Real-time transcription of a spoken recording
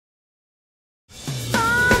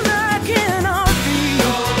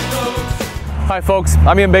Hi folks,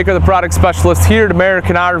 I'm Ian Baker, the product specialist here at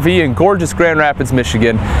American RV in gorgeous Grand Rapids,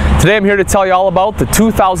 Michigan. Today I'm here to tell you all about the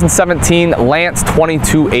 2017 Lance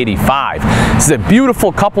 2285. This is a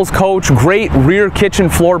beautiful couples coach, great rear kitchen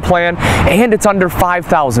floor plan, and it's under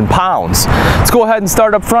 5,000 pounds. Let's go ahead and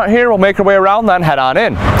start up front here. We'll make our way around, then head on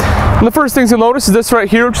in. And the first things you'll notice is this right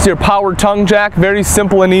here, which is your power tongue jack. Very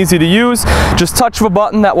simple and easy to use. Just touch of a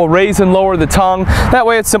button that will raise and lower the tongue. That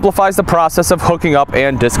way it simplifies the process of hooking up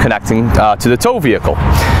and disconnecting to the tow vehicle.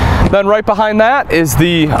 Then right behind that is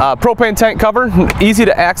the propane tank cover. Easy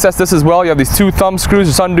to access this as well. You have these two thumb screws,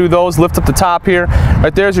 just undo those, lift up the top here.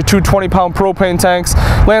 Right there's your two 20-pound propane tanks.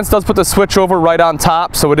 Lance does put the switch over right on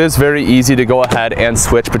top, so it is very easy to go ahead and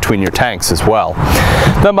switch between your tanks as well.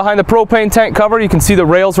 Then behind the propane tank cover, you can see the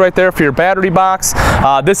rails right there for your battery box.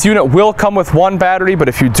 This unit will come with one battery, but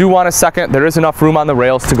if you do want a second, there is enough room on the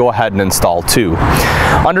rails to go ahead and install two.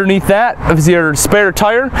 Underneath that is your spare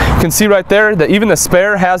tire. You can see right there that even the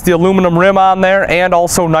spare has the aluminum rim on there and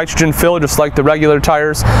also nitrogen fill, just like the regular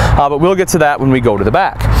tires, but we'll get to that when we go to the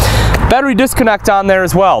back. Battery disconnect on there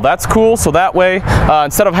as well. That's cool, so that way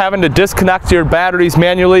instead of having to disconnect your batteries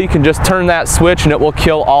manually, you can just turn that switch and it will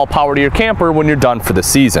kill all power to your camper when you're done for the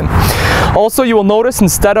season. Also, you will notice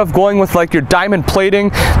instead of going with like your diamond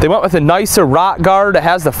plating, they went with a nicer rock guard. It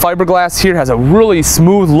has the fiberglass here, has a really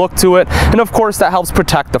smooth look to it, and of course that helps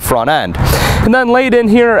protect the front end. And then laid in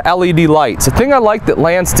here are LED lights. The thing I like that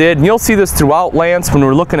Lance did, and you'll see this throughout Lance when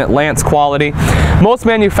we're looking at Lance quality, most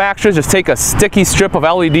manufacturers just take a sticky strip of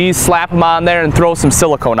LEDs, slap them on there and throw some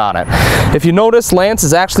silicone on it. If you notice, Lance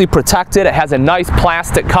is actually protected. It has a nice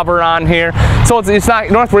plastic cover on here, so it's not,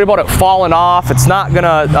 you don't have to worry about it falling off. It's not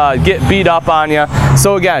gonna get beat up on you.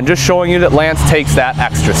 So again, just showing you that Lance takes that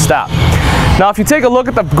extra step. Now if you take a look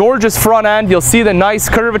at the gorgeous front end, you'll see the nice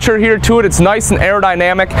curvature here to it. It's nice and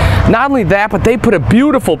aerodynamic. Not only that, but they put a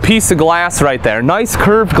beautiful piece of glass right there. Nice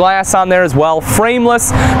curved glass on there as well.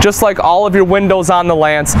 Frameless, just like all of your windows on the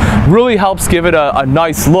Lance. Really helps give it a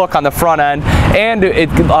nice look on the front end, and it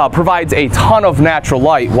provides a ton of natural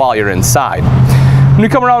light while you're inside. When you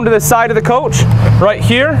come around to the side of the coach, right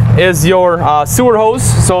here is your sewer hose.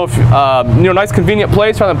 So if nice convenient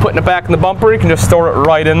place, rather than putting it back in the bumper, you can just store it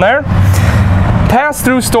right in there.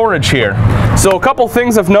 Pass-through storage here. So a couple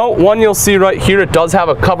things of note. One, you'll see right here it does have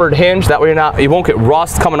a covered hinge. That way you won't get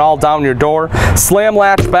rust coming all down your door. Slam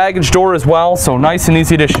latch baggage door as well, so nice and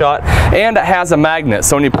easy to shut. And it has a magnet,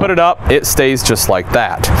 so when you put it up, it stays just like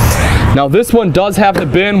that. Now this one does have the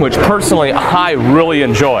bin, which personally I really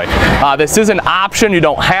enjoy. This is an option. You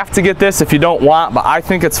don't have to get this if you don't want, but I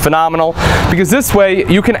think it's phenomenal because this way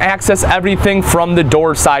you can access everything from the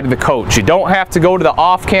door side of the coach. You don't have to go to the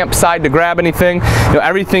off-camp side to grab anything.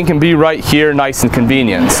 Everything can be right here, nice and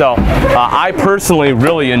convenient. So I personally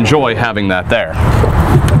really enjoy having that there.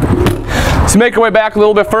 So make our way back a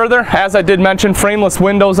little bit further. As I did mention, frameless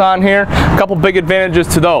windows on here. A couple big advantages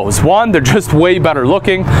to those. One, they're just way better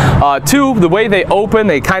looking. Two, the way they open,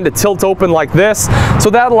 they kind of tilt open like this, so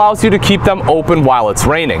that allows you to keep them open while it's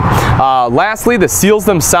raining. Lastly, the seals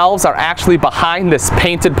themselves are actually behind this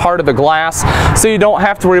painted part of the glass, so you don't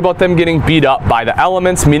have to worry about them getting beat up by the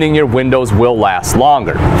elements, meaning your windows will last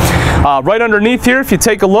longer. Right underneath here, if you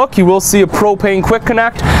take a look, you will see a propane quick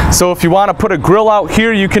connect. So if you want to put a grill out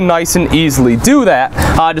here, you can nice and easily do that.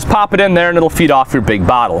 Just pop it in there and it'll feed off your big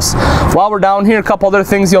bottles. While we're down here, a couple other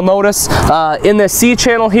things you'll notice. In the C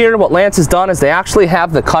channel here, what Lance has done is they actually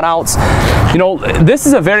have the cutouts. This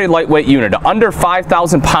is a very lightweight unit, under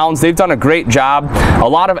 5,000 pounds. They've done a great job. A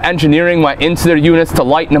lot of engineering went into their units to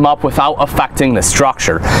lighten them up without affecting the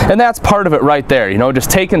structure. And that's part of it right there, just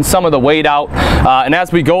taking some of the weight out. And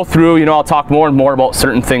as we go through, I'll talk more and more about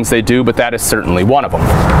certain things they do, but that is certainly one of them.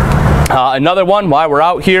 Another one, while we're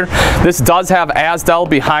out here, this does have Azdel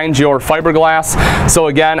behind your fiberglass. So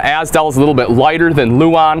again, Azdel is a little bit lighter than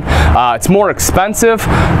Luan. It's more expensive,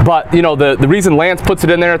 but the reason Lance puts it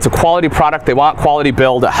in there, it's a quality product. They want quality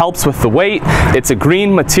build. It helps with the weight. It's a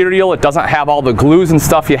green material. It doesn't have all the glues and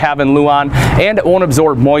stuff you have in Luan, and it won't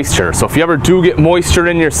absorb moisture. So if you ever do get moisture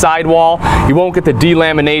in your sidewall, you won't get the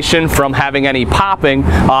delamination from having any popping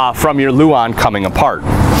from your Luan coming apart.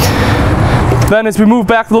 Then as we move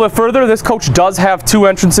back a little bit further, this coach does have two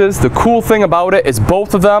entrances. The cool thing about it is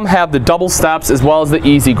both of them have the double steps as well as the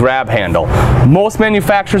easy grab handle. Most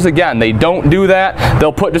manufacturers, again, they don't do that.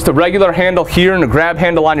 They'll put just a regular handle here and a grab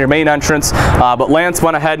handle on your main entrance, but Lance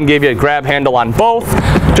went ahead and gave you a grab handle on both,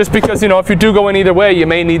 just because, if you do go in either way, you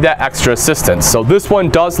may need that extra assistance. So this one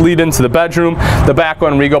does lead into the bedroom. The back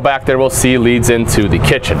one, when we go back there, we'll see leads into the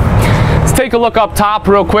kitchen. Let's take a look up top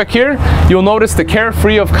real quick here. You'll notice the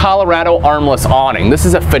Carefree of Colorado armless awning. This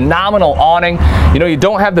is a phenomenal awning. You know, you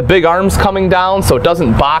don't have the big arms coming down, so it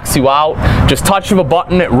doesn't box you out. Just touch of a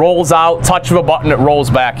button, it rolls out. Touch of a button, it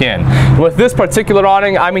rolls back in. With this particular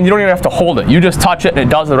awning, I mean, you don't even have to hold it. You just touch it and it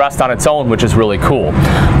does the rest on its own, which is really cool.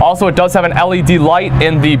 Also, it does have an LED light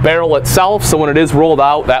in the barrel itself, so when it is rolled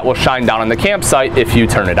out, that will shine down on the campsite if you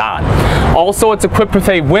turn it on. Also, it's equipped with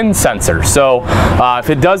a wind sensor, so if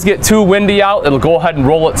it does get too windy out, it'll go ahead and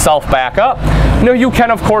roll itself back up. You know, you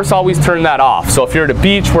can of course always turn that off. So if you're at a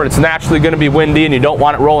beach where it's naturally going to be windy and you don't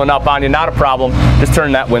want it rolling up on you, not a problem, just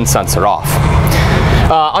turn that wind sensor off.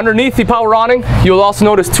 Underneath the power awning, you'll also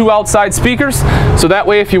notice 2 outside speakers, so that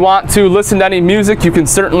way if you want to listen to any music, you can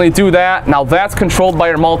certainly do that. Now that's controlled by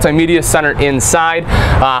your multimedia center inside.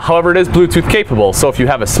 However, it is Bluetooth capable, so if you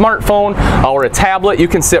have a smartphone or a tablet, you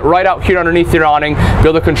can sit right out here underneath your awning, be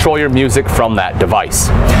able to control your music from that device.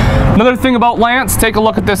 Another thing about Lance, take a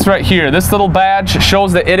look at this right here. This little badge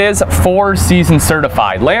shows that it is 4-season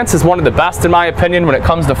certified. Lance is one of the best in my opinion when it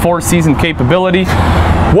comes to 4-season capability.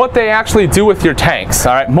 What they actually do with your tanks.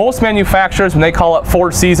 All right, most manufacturers, when they call it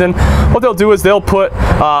 4-season, what they'll do is they'll put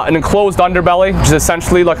an enclosed underbelly, which is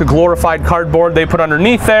essentially like a glorified cardboard they put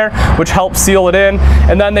underneath there, which helps seal it in,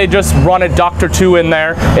 and then they just run a duct or 2 in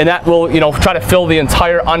there, and that will, you know, try to fill the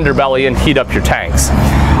entire underbelly and heat up your tanks.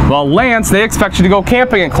 Well, Lance, they expect you to go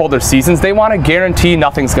camping in colder seasons. They want to guarantee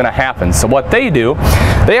nothing's going to happen. So what they do,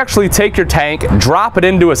 they actually take your tank, drop it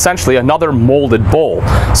into essentially another molded bowl.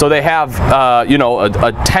 So they have, you know,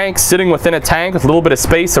 a tank sitting within a tank with a little bit of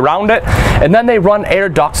space around it, and then they run air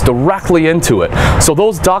ducts directly into it. So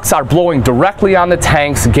those ducts are blowing directly on the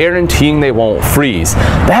tanks, guaranteeing they won't freeze.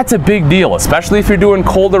 That's a big deal, especially if you're doing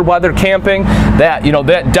colder weather camping. That, you know,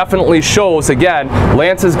 that definitely shows, again,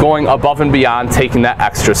 Lance is going above and beyond, taking that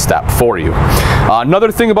extra step for you.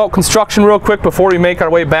 Another thing about construction real quick before we make our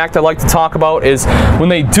way back that I'd like to talk about is when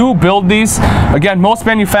they do build these, again, most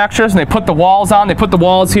manufacturers, and they put the walls on, they put the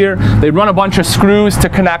walls here, they run a bunch of screws to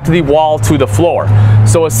connect the wall to the floor.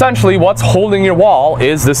 So essentially what's holding your wall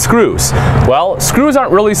is the screws. Well, screws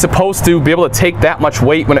aren't really supposed to be able to take that much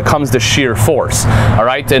weight when it comes to shear force, all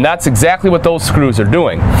right? And that's exactly what those screws are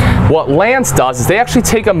doing. What Lance does is they actually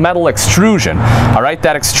take a metal extrusion, all right?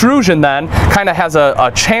 That extrusion then kind of has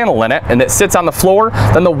a channel in it, and it sits on the floor,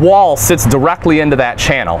 then the wall sits directly into that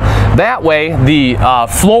channel. That way the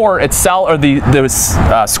floor itself, or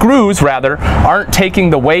the screws rather, aren't taking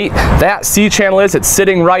the weight. That C-channel is, it's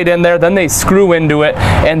sitting right in there, then they screw into it,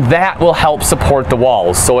 and that will help support the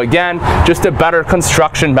walls. So again, just a better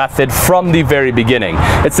construction method from the very beginning.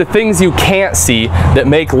 It's the things you can't see that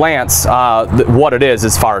make Lance what it is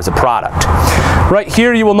as far as a product. Right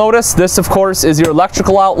here you will notice this of course is your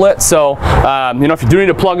electrical outlet, so you know, if you do need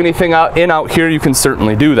to plug anything out here, you can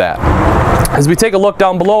certainly do that. As we take a look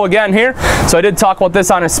down below again here, so I did talk about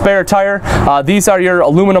this on a spare tire. These are your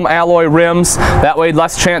aluminum alloy rims. That way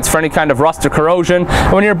less chance for any kind of rust or corrosion.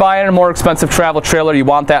 And when you're buying a more expensive travel trailer, you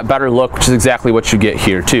want that better look, which is exactly what you get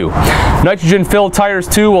here too. Nitrogen filled tires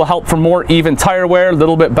too will help for more even tire wear, a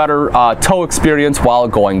little bit better tow experience while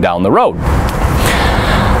going down the road.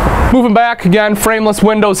 Moving back, again, frameless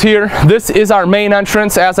windows here. This is our main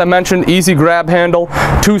entrance. As I mentioned, easy grab handle,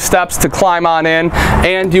 2 steps to climb on in,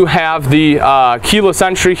 and you have the keyless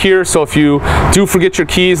entry here, so if you do forget your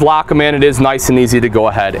keys, lock them in. It is nice and easy to go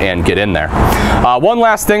ahead and get in there. One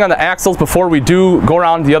last thing on the axles before we do go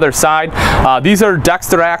around the other side. These are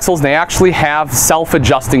Dexter axles, and they actually have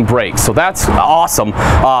self-adjusting brakes, so that's awesome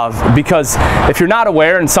because if you're not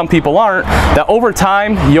aware, and some people aren't, that over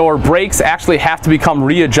time your brakes actually have to become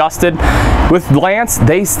readjusted. With Lance,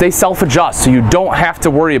 they self-adjust, so you don't have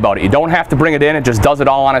to worry about it. You don't have to bring it in, it just does it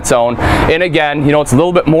all on its own. And again, you know, it's a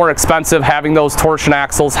little bit more expensive having those torsion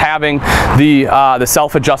axles, having the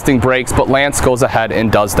self-adjusting brakes, but Lance goes ahead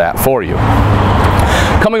and does that for you.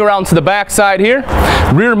 Coming around to the back side here,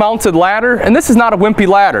 rear mounted ladder, and this is not a wimpy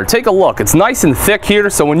ladder. Take a look, it's nice and thick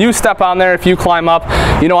here, so when you step on there, if you climb up,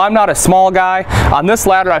 you know, I'm not a small guy. On this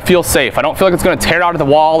ladder I feel safe. I don't feel like it's going to tear out of the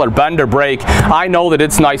wall or bend or break. I know that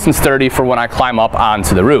it's nice and sturdy for when I climb up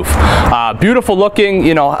onto the roof. Beautiful looking,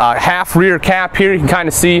 you know, half rear cap here. You can kind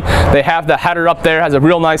of see they have the header up there, has a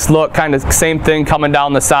real nice look, kind of same thing coming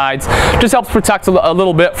down the sides. Just helps protect a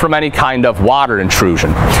little bit from any kind of water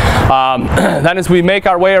intrusion. Then as we make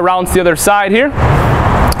our way around to the other side here,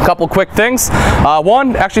 a couple quick things.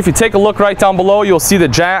 One, actually if you take a look right down below, you'll see the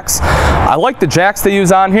jacks. I like the jacks they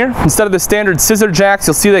use on here. Instead of the standard scissor jacks,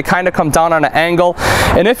 you'll see they kind of come down on an angle.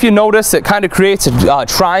 And if you notice, it kind of creates a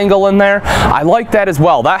triangle in there. I like that as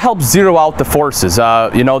well. That helps zero out the forces.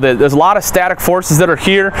 You know, there's a lot of static forces that are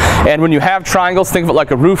here, and when you have triangles, think of it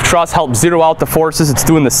like a roof truss, helps zero out the forces. It's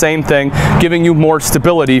doing the same thing, giving you more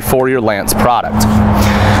stability for your Lance product.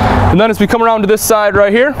 And then as we come around to this side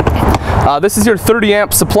right here, this is your 30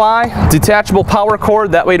 amp supply, detachable power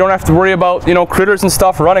cord. That way you don't have to worry about, you know, critters and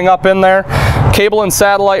stuff running up in there. Cable and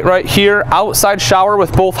satellite right here. Outside shower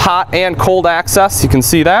with both hot and cold access. You can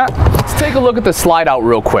see that. Let's take a look at the slide out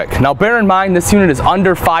real quick. Now bear in mind this unit is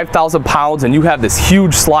under 5,000 pounds and you have this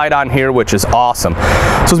huge slide on here, which is awesome.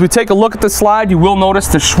 So as we take a look at the slide, you will notice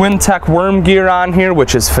the Schwinn-Tech worm gear on here,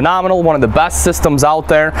 which is phenomenal. One of the best systems out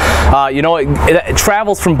there. You know, it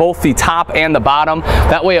travels from both the top and the bottom.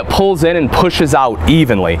 That way it pulls in and pushes out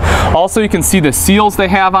evenly. Also, you can see the seals they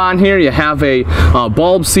have on here. You have a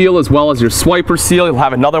bulb seal as well as your swiper seal. You'll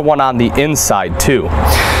have another one on the inside too.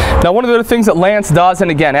 Now, one of the things that Lance does,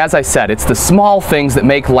 and again, as I said, it's the small things that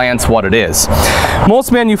make Lance what it is.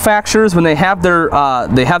 Most manufacturers, when they have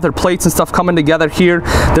their plates and stuff coming together here,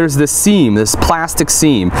 there's this seam, this plastic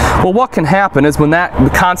seam. Well, what can happen is when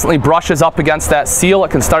that constantly brushes up against that seal,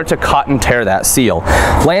 it can start to cut and tear that seal.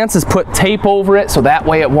 Lance has put tape over it so that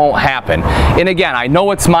way it won't happen. And again, I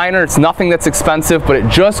know it's minor, it's nothing that's expensive, but it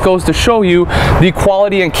just goes to show you the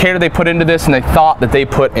quality and care they put into this and the thought that they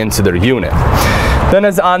put into their unit. Then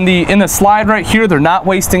as in the slide right here, they're not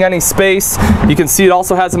wasting any space. You can see it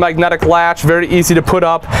also has a magnetic latch, very easy to put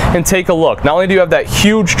up. And take a look. Not only do you have that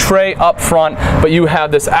huge tray up front, but you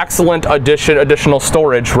have this excellent additional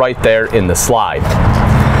storage right there in the slide.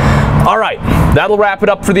 All right, that'll wrap it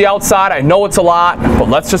up for the outside. I know it's a lot, but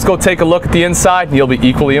let's just go take a look at the inside and you'll be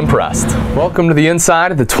equally impressed. Welcome to the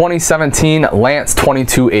inside of the 2017 Lance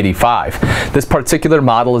 2285. This particular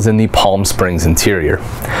model is in the Palm Springs interior.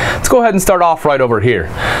 Let's go ahead and start off right over here.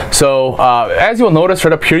 So as you'll notice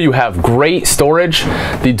right up here, you have great storage.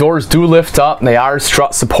 The doors do lift up and they are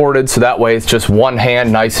strut supported, so that way it's just one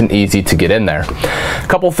hand, nice and easy to get in there. A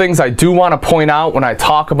couple things I do want to point out when I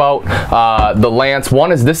talk about the Lance.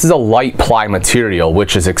 One is this is a light ply material,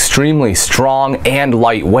 which is extremely strong and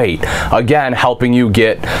lightweight, again helping you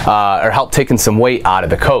get or help taking some weight out of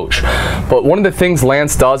the coach. But one of the things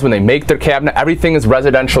Lance does when they make their cabinet, everything is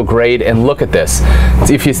residential grade, and look at this.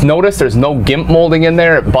 If you notice, there's no gimp molding in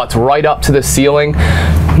there, it butts right up to the ceiling.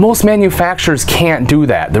 Most manufacturers can't do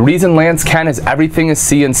that. The reason Lance can is everything is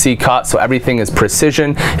CNC cut, so everything is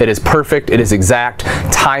precision, it is perfect, it is exact,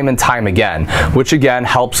 time and time again, which again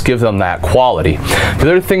helps give them that quality. The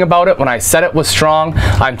other thing about it, when I said it was strong,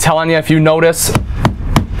 I'm telling you, if you notice,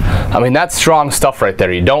 I mean, that's strong stuff right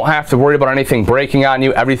there. You don't have to worry about anything breaking on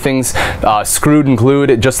you. Everything's screwed and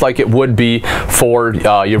glued just like it would be for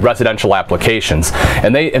your residential applications.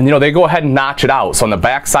 And you know, they go ahead and notch it out. So on the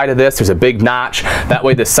back side of this, there's a big notch. That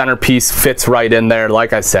way the centerpiece fits right in there.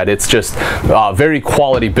 Like I said, it's just very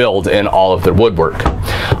quality build in all of their woodwork.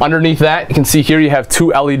 Underneath that, you can see here you have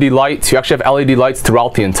two LED lights. You actually have LED lights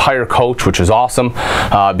throughout the entire coach, which is awesome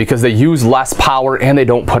because they use less power and they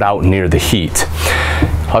don't put out near the heat.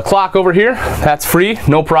 A clock over here, that's free,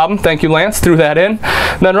 no problem. Thank you, Lance, threw that in.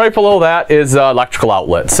 And then right below that is electrical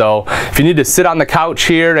outlet. So if you need to sit on the couch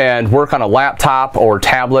here and work on a laptop or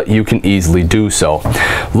tablet, you can easily do so.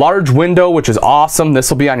 Large window, which is awesome. This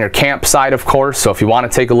will be on your camp side, of course. So if you want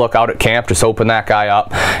to take a look out at camp, just open that guy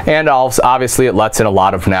up. And obviously it lets in a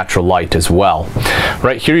lot of natural light as well.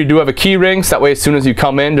 Right here you do have a key ring, so that way as soon as you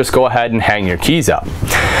come in, just go ahead and hang your keys up.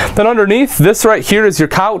 Then underneath, this right here is your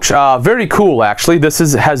couch. Very cool, actually. This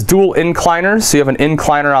has dual incliners, so you have an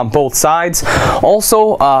incliner on both sides.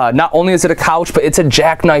 Also, not only is it a couch, but it's a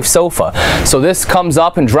jackknife sofa. So this comes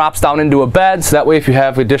up and drops down into a bed, so that way if you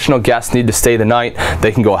have additional guests need to stay the night,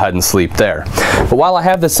 they can go ahead and sleep there. But while I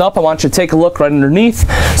have this up, I want you to take a look right underneath.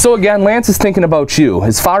 So again, Lance is thinking about you.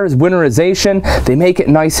 As far as winterization, they make it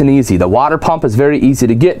nice and easy. The water pump is very easy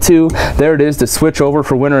to get to. There it is to switch over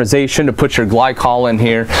for winterization, to put your glycol in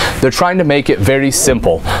here. They're trying to make it very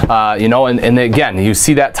simple, you know, and again, you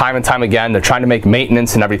see that time and time again. They're trying to make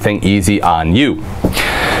maintenance and everything easy on you.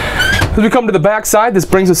 As we come to the back side, this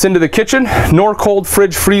brings us into the kitchen. Norcold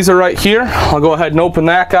fridge freezer right here. I'll go ahead and open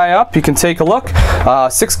that guy up. You can take a look.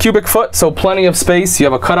 6 cubic foot, so plenty of space. You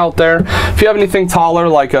have a cutout there. If you have anything taller,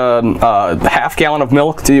 like a half gallon of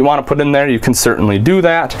milk that you want to put in there, you can certainly do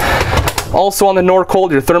that. Also on the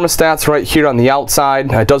Norcold, your thermostat's right here on the outside.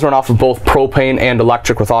 It does run off of both propane and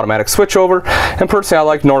electric with automatic switchover. And personally, I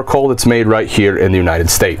like Norcold. It's made right here in the United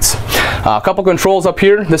States. A couple controls up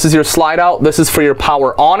here. This is your slide out. This is for your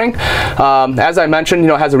power awning. As I mentioned,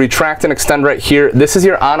 it has a retract and extend right here. This is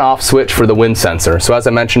your on-off switch for the wind sensor. So as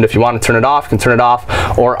I mentioned, if you want to turn it off, you can turn it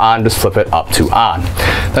off, or on, just flip it up to on.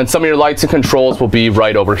 Then some of your lights and controls will be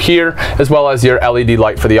right over here, as well as your LED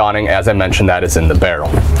light for the awning. As I mentioned, that is in the barrel.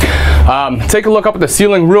 Take a look up at the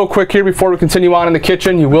ceiling real quick here before we continue on in the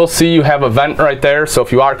kitchen. You will see you have a vent right there, so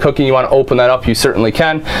if you are cooking, you want to open that up, you certainly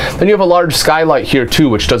can. Then you have a large skylight here too,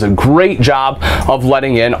 which does a great job of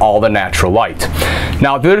letting in all the natural light.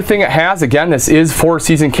 Now the other thing it has, again, this is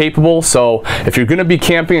 4-season capable, so if you're going to be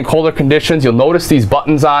camping in colder conditions, you'll notice these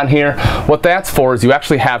buttons on here. What that's for is you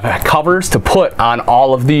actually have covers to put on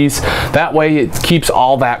all of these. That way it keeps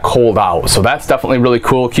all that cold out. So that's definitely really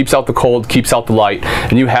cool. Keeps out the cold, keeps out the light,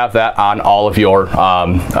 and you have that on all of your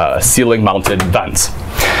ceiling mounted vents.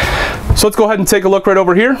 So let's go ahead and take a look right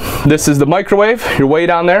over here. This is the microwave, your weight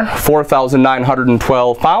on there,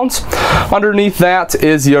 4,912 pounds. Underneath that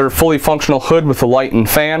is your fully functional hood with the light and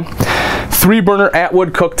fan. 3-burner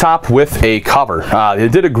Atwood cooktop with a cover. They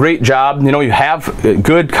did a great job. You have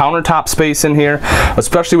good countertop space in here,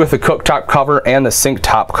 especially with the cooktop cover and the sink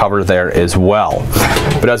top cover there as well.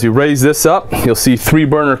 But as you raise this up, you'll see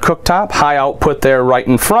 3-burner cooktop, high output there right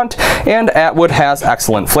in front, and Atwood has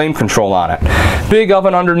excellent flame control on it. Big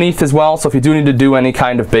oven underneath as well, so if you do need to do any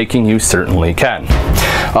kind of baking, you certainly can.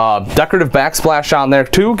 Decorative backsplash on there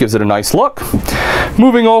too, gives it a nice look.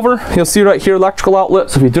 Moving over, you'll see right here electrical outlet,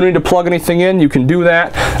 so if you do need to plug anything in, you can do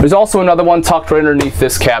that. There's also another one tucked right underneath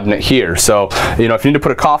this cabinet here, so if you need to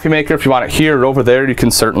put a coffee maker, if you want it here or over there, you can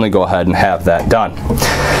certainly go ahead and have that done.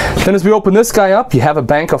 Then as we open this guy up, you have a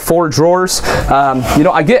bank of 4 drawers.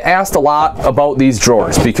 I get asked a lot about these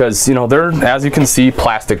drawers because they're, as you can see,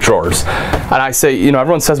 plastic drawers, and I say,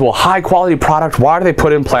 everyone says, well, high quality product, why do they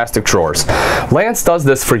put in plastic drawers? Lance does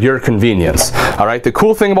this for your convenience. All right, the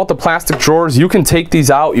cool thing about the plastic drawers, you can take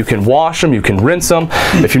these out, you can wash them, you can rinse them.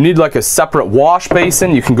 If you need like a separate wash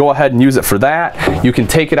basin, you can go ahead and use it for that. You can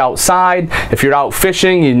take it outside. If you're out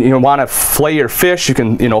fishing and you want to fillet your fish, you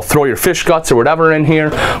can throw your fish guts or whatever in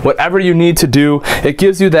here. Whatever you need to do, it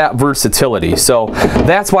gives you that versatility. So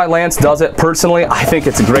that's why Lance does it. Personally, I think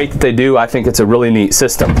it's great that they do. I think it's a really neat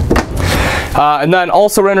system. And then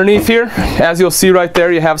also underneath here, as you'll see right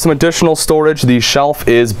there, you have some additional storage. The shelf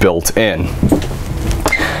is built in.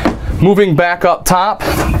 Moving back up top,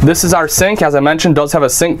 this is our sink. As I mentioned, does have a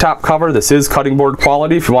sink top cover. This is cutting board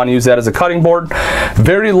quality if you want to use that as a cutting board.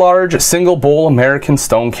 Very large single bowl American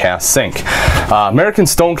Stonecast sink. American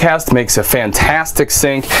Stonecast makes a fantastic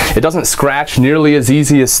sink. It doesn't scratch nearly as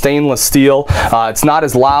easy as stainless steel. It's not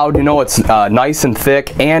as loud, it's nice and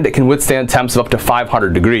thick, and it can withstand temps of up to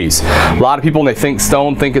 500 degrees. A lot of people, when they think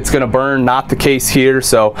stone, think it's going to burn. Not the case here.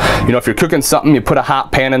 So, if you're cooking something, you put a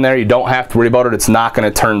hot pan in there, you don't have to worry about it. It's not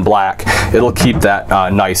going to turn black. It'll keep that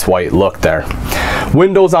nice white look there.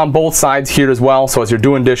 Windows on both sides here as well, so as you're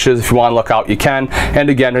doing dishes, if you want to look out, you can. And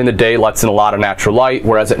again, during the day, lets in a lot of natural light,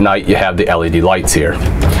 whereas at night, you have the LED lights here.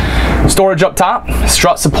 Storage up top,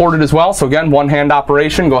 strut supported as well, so again, one-hand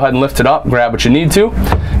operation. Go ahead and lift it up, grab what you need to.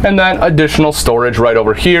 And then additional storage right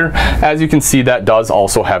over here. As you can see, that does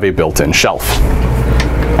also have a built-in shelf.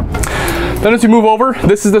 Then as you move over,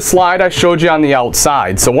 this is the slide I showed you on the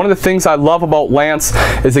outside. So one of the things I love about Lance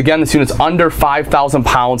is, again, this unit's under 5,000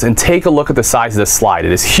 pounds, and take a look at the size of this slide.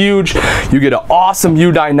 It is huge. You get an awesome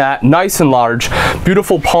U-dinette, nice and large,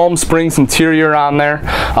 beautiful Palm Springs interior on there.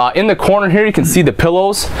 In the corner here, you can see the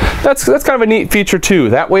pillows. That's kind of a neat feature too.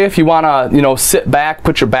 That way, if you want to, sit back,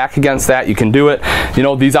 put your back against that, you can do it.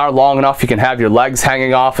 These are long enough. You can have your legs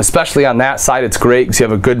hanging off, especially on that side. It's great because you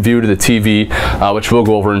have a good view to the TV, which we'll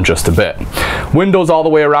go over in just a bit. Windows all the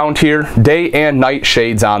way around here, day and night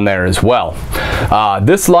shades on there as well.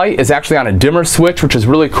 This light is actually on a dimmer switch, which is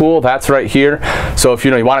really cool. That's right here. So if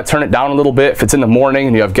you want to turn it down a little bit, if it's in the morning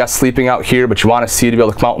and you have guests sleeping out here, but you want to see to be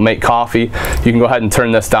able to come out and make coffee, you can go ahead and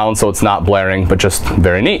turn this down so it's not blaring, but just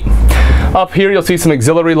very neat. Up here, you'll see some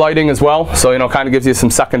auxiliary lighting as well. So, kind of gives you some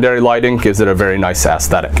secondary lighting, gives it a very nice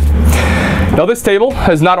aesthetic. Now this table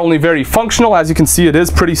is not only very functional, as you can see, it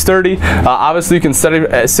is pretty sturdy. Obviously you can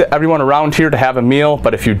sit everyone around here to have a meal,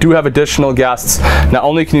 but if you do have additional guests, not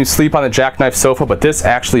only can you sleep on the jackknife sofa, but this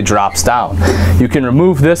actually drops down. You can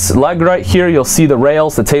remove this leg right here. You'll see the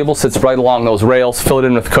rails. The table sits right along those rails, fill it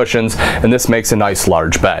in with cushions, and this makes a nice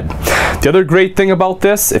large bed. The other great thing about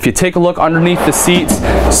this, if you take a look underneath the seats,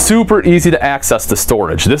 super easy to access the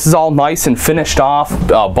storage. This is all nice and finished off,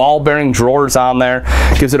 ball bearing drawers on there.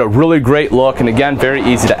 Gives it a really great look look, and again, very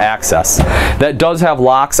easy to access. That does have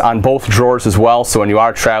locks on both drawers as well, so when you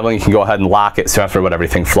are traveling, you can go ahead and lock it so you don't have to worry about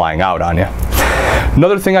everything flying out on you.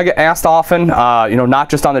 Another thing I get asked often, you know, not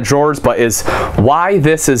just on the drawers, but is why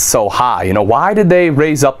this is so high. You know, why did they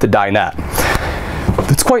raise up the dinette?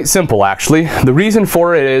 It's quite simple, actually. The reason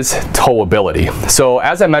for it is towability. So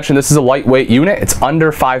as I mentioned, this is a lightweight unit. It's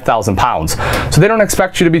under 5,000 pounds. So they don't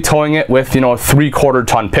expect you to be towing it with, you know, a 3/4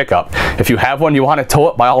 ton pickup. If you have one, you want to tow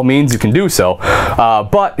it, by all means, you can do so.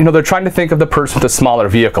 But, you know, they're trying to think of the person with a smaller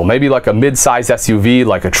vehicle, maybe like a mid-size SUV,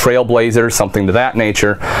 like a Trailblazer, something to that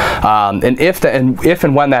nature. And if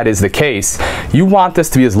and when that is the case, you want this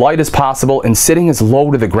to be as light as possible and sitting as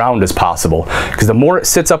low to the ground as possible. Because the more it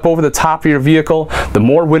sits up over the top of your vehicle, the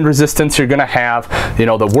more wind resistance you're going to have, you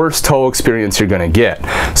know, the worse tow experience you're going to get.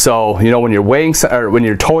 So, you know, when you're when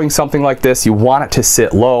you're towing something like this, you want it to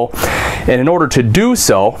sit low. And in order to do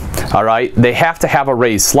so, all right, they have to have a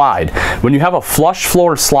raised slide. When you have a flush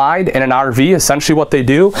floor slide in an RV, essentially what they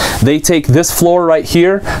do, they take this floor right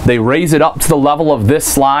here, they raise it up to the level of this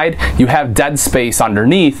slide. You have dead space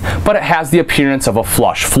underneath, but it has the appearance of a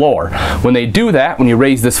flush floor. When they do that, when you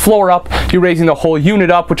raise this floor up, you're raising the whole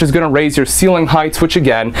unit up, which is going to raise your ceiling heights, which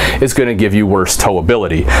again is going to give you worse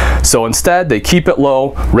towability. So instead, they keep it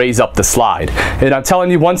low, raise up the slide. And I'm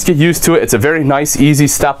telling you, once you get used to it, it's a very nice, easy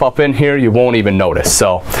step up in here. You won't even notice.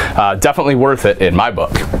 So definitely worth it in my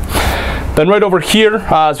book. Then right over here,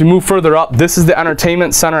 as we move further up, this is the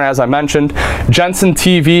entertainment center, as I mentioned. Jensen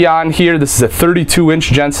TV on here. This is a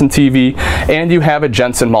 32-inch Jensen TV, and you have a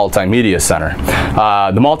Jensen multimedia center.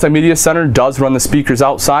 The multimedia center does run the speakers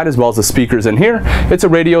outside as well as the speakers in here. It's a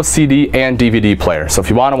radio, CD, and DVD player. So if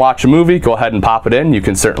you want to watch a movie, go ahead and pop it in. You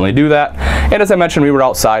can certainly do that. And as I mentioned, we were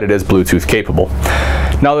outside. It is Bluetooth capable.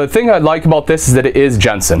 Now the thing I like about this is that it is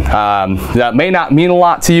Jensen. That may not mean a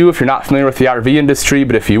lot to you if you're not familiar with the RV industry,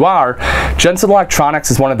 but if you are, Jensen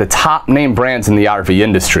Electronics is one of the top name brands in the RV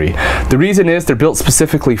industry. The reason is they're built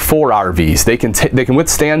specifically for RVs. They can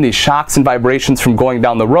withstand these shocks and vibrations from going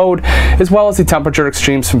down the road, as well as the temperature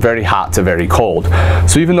extremes from very hot to very cold.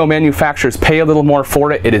 So even though manufacturers pay a little more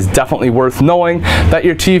for it, it is definitely worth knowing that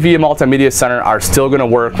your TV and multimedia center are still going to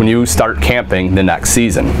work when you start camping the next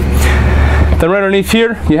season. Then right underneath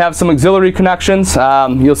here, you have some auxiliary connections.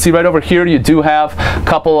 You'll see right over here, you do have a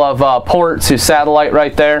couple of ports, your satellite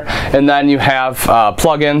right there, and then you have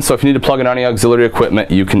plug-ins. So if you need to plug in any auxiliary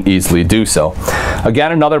equipment, you can easily do so.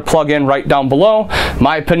 Again, another plug-in right down below. In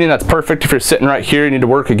my opinion, that's perfect if you're sitting right here. You need to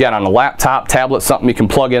work again on a laptop, tablet, something you can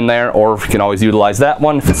plug in there, or you can always utilize that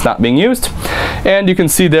one if it's not being used. And you can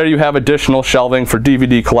see there you have additional shelving for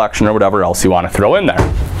DVD collection or whatever else you want to throw in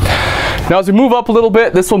there. Now as we move up a little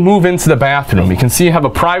bit, this will move into the bathroom. You can see you have a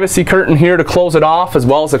privacy curtain here to close it off, as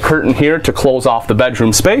well as a curtain here to close off the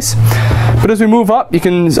bedroom space. But as we move up, you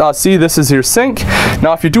can see this is your sink.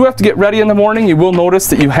 Now if you do have to get ready in the morning, you will notice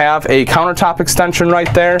that you have a countertop extension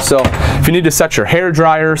right there. So if you need to set your hair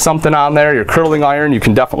dryer or something on there, your curling iron, you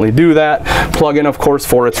can definitely do that. Plug in, of course,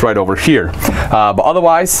 for it's right over here. But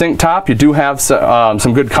otherwise, sink top, you do have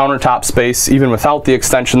some good countertop space, even without the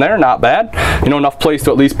extension there. Not bad. You know, enough place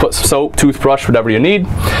to at least put soap, toothbrush, whatever you need.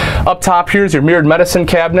 Up top, here's your mirrored medicine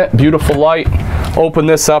cabinet. Beautiful light. Open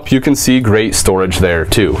this up, you can see great storage there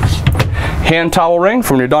too. Hand towel ring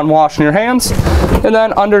for when you're done washing your hands. And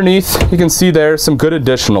then underneath, you can see there some good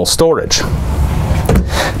additional storage.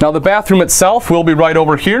 Now the bathroom itself will be right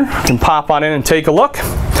over here. You can pop on in and take a look.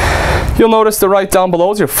 You'll notice that right down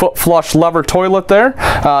below is your foot flush lever toilet there.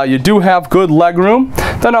 You do have good leg room.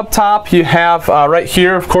 Then up top you have right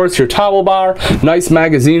here, of course, your towel bar. Nice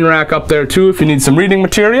magazine rack up there too if you need some reading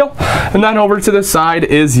material. And then over to the side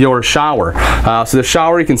is your shower. So the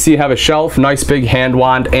shower, you can see, have a shelf, nice big hand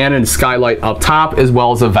wand, and a skylight up top, as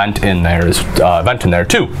well as a vent in there,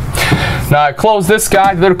 too. Now I close this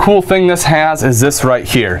guy. The other cool thing this has is this right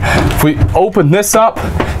here. If we open this up,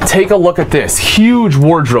 take a look at this huge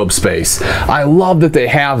wardrobe space. I love that they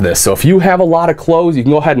have this. So if you have a lot of clothes, you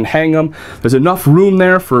can go ahead and hang them. There's enough room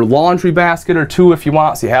there for a laundry basket or two if you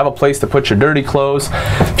want, so you have a place to put your dirty clothes.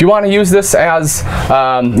 If you want to use this as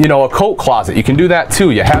you know, a coat closet, you can do that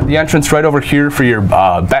too. You have the entrance right over here for your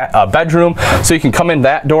bedroom, so you can come in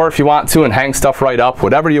that door if you want to and hang stuff right up,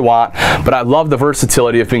 whatever you want. But I love the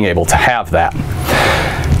versatility of being able to have that.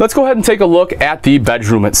 Let's go ahead and take a look at the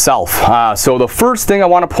bedroom itself. So the first thing I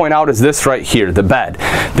want to point out is this right here, the bed.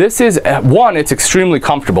 This is, one, it's extremely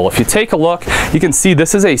comfortable. If you take a look, you can see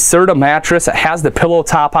this is a Serta mattress. It has the pillow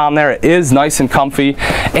top on there. It is nice and comfy.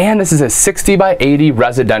 And this is a 60 by 80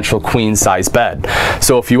 residential queen size bed.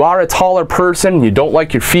 So if you are a taller person, you don't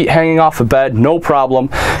like your feet hanging off the bed, no problem.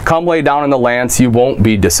 Come lay down in the Lance, you won't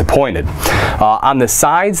be disappointed. On the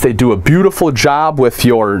sides, they do a beautiful job with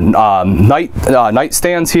your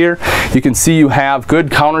nightstands here. You can see you have good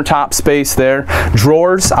countertop space there.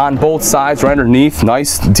 Drawers on both sides right underneath,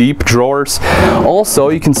 nice deep drawers. Also,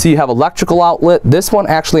 you can see you have electrical outlet. This one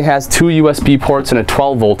actually has 2 USB ports and a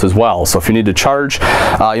 12 volt as well. So if you need to charge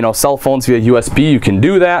cell phones via USB, you can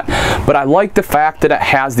do that. But I like the fact that it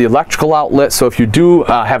has the electrical outlet, so if you do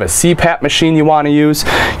have a CPAP machine you want to use,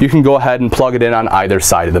 you can go ahead and plug it in on either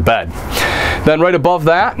side of the bed. Then right above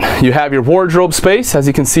that, you have your wardrobe space. As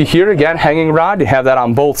you can see here, again, hanging rod, you have that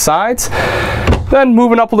on both sides. Then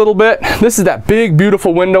moving up a little bit, this is that big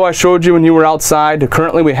beautiful window I showed you when you were outside.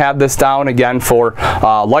 Currently we have this down again for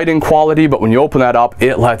lighting quality, but when you open that up,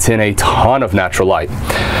 it lets in a ton of natural light.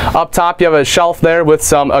 Up top you have a shelf there with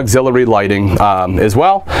some auxiliary lighting as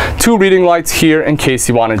well. 2 reading lights here in case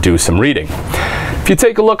you want to do some reading. If you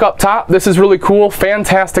take a look up top, this is really cool.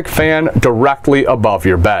 Fantastic fan directly above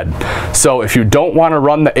your bed. So if you don't want to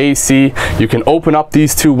run the AC, you can open up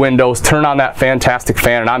these 2 windows, turn on that fantastic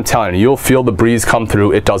fan, and I'm telling you, you'll feel the breeze come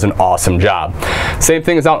through. It does an awesome job. Same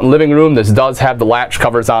thing as out in the living room. This does have the latch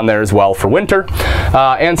covers on there as well for winter.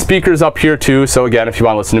 And speakers up here too. So again, if you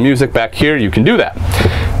want to listen to music back here, you can do that.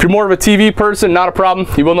 If you're more of a TV person, not a problem.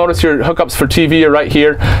 You will notice your hookups for TV are right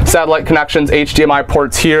here. Satellite connections, HDMI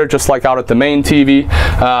ports here, just like out at the main TV.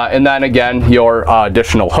 And then again, your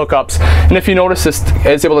additional hookups. And if you notice, this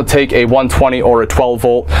is able to take a 120 or a 12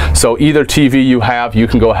 volt. So either TV you have, you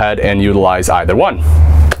can go ahead and utilize either one.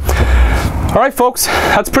 All right, folks,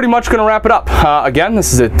 that's pretty much going to wrap it up. Again,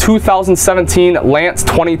 this is a 2017 Lance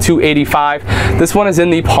 2285. This one is in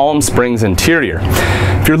the Palm Springs interior.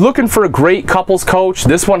 If you're looking for a great couples coach,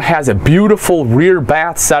 this one has a beautiful rear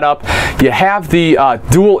bath setup. You have the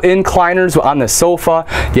dual incliners on the sofa.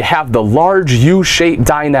 You have the large U-shaped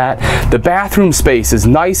dinette. The bathroom space is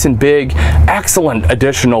nice and big. Excellent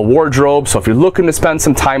additional wardrobe. So if you're looking to spend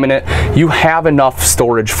some time in it, you have enough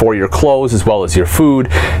storage for your clothes as well as your food.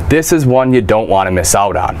 This is one you don't want to miss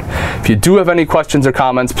out on. If you do have any questions or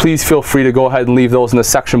comments, please feel free to go ahead and leave those in the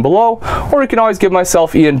section below, or you can always give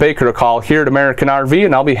myself, Ian Baker, a call here at American RV,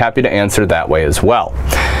 and I'll be happy to answer that way as well.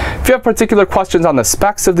 If you have particular questions on the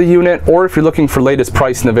specs of the unit, or if you're looking for latest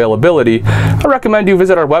price and availability, I recommend you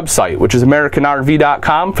visit our website, which is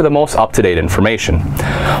AmericanRV.com, for the most up-to-date information.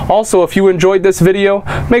 Also, if you enjoyed this video,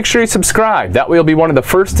 make sure you subscribe. That way you'll be one of the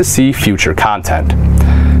first to see future content.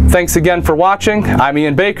 Thanks again for watching. I'm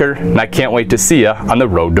Ian Baker, and I can't wait to see you on the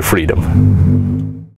road to freedom.